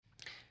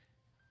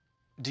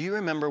Do you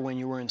remember when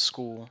you were in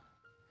school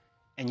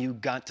and you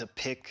got to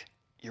pick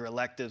your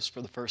electives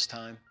for the first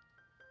time?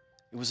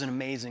 It was an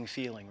amazing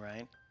feeling,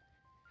 right?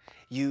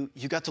 You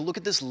got to look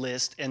at this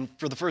list, and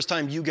for the first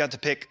time, you got to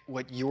pick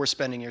what you were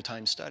spending your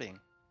time studying.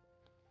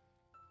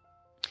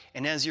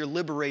 And as you're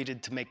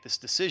liberated to make this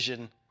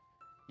decision,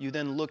 you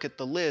then look at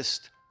the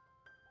list,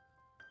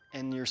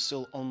 and you're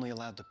still only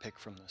allowed to pick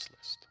from this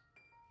list.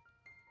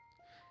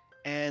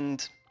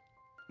 And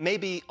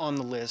maybe on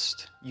the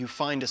list, you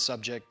find a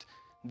subject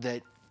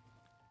that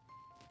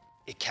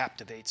it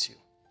captivates you,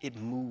 it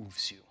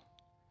moves you.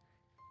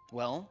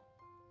 Well,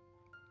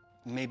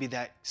 maybe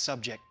that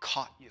subject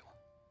caught you.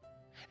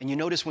 And you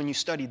notice when you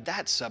studied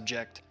that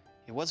subject,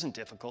 it wasn't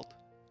difficult.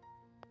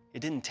 It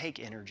didn't take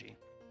energy.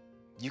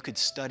 You could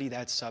study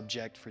that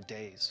subject for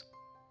days.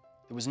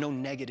 There was no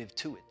negative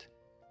to it.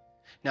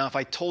 Now, if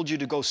I told you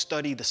to go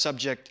study the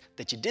subject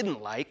that you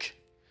didn't like,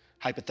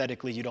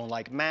 hypothetically, you don't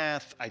like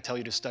math, I tell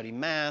you to study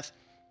math,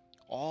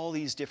 all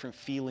these different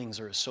feelings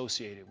are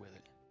associated with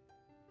it.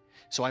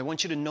 So I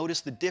want you to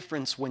notice the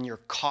difference when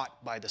you're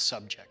caught by the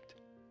subject.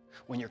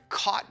 When you're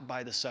caught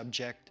by the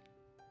subject,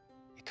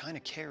 it kind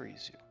of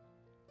carries you.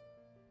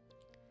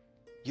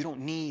 You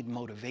don't need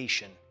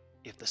motivation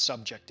if the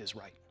subject is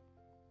right.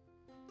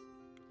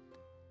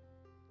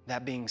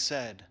 That being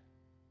said,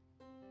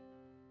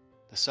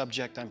 the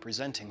subject I'm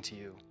presenting to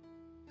you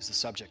is the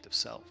subject of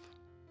self.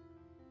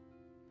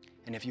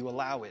 And if you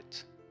allow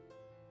it,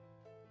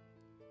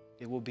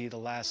 it will be the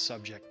last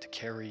subject to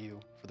carry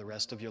you for the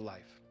rest of your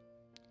life.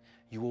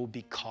 You will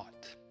be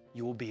caught.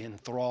 You will be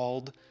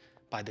enthralled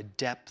by the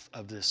depth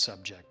of this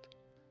subject,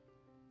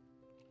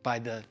 by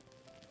the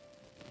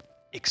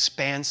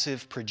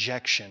expansive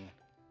projection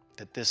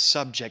that this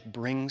subject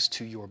brings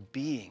to your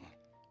being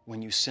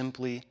when you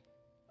simply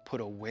put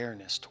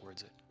awareness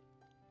towards it.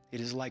 It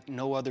is like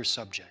no other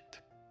subject.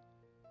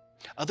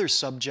 Other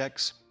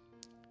subjects,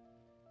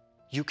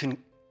 you can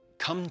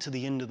come to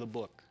the end of the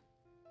book.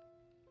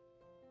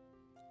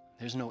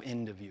 There's no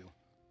end of you.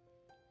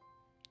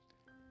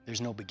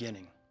 There's no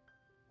beginning.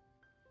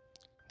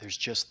 There's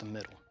just the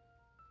middle.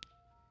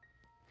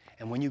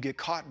 And when you get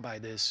caught by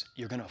this,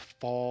 you're going to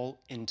fall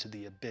into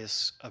the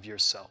abyss of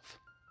yourself.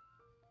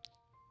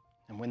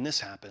 And when this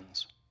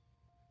happens,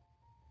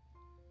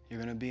 you're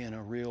going to be in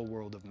a real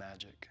world of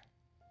magic.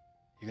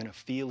 You're going to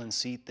feel and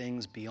see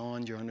things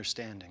beyond your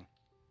understanding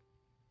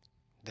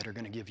that are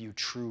going to give you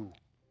true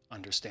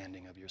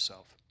understanding of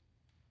yourself.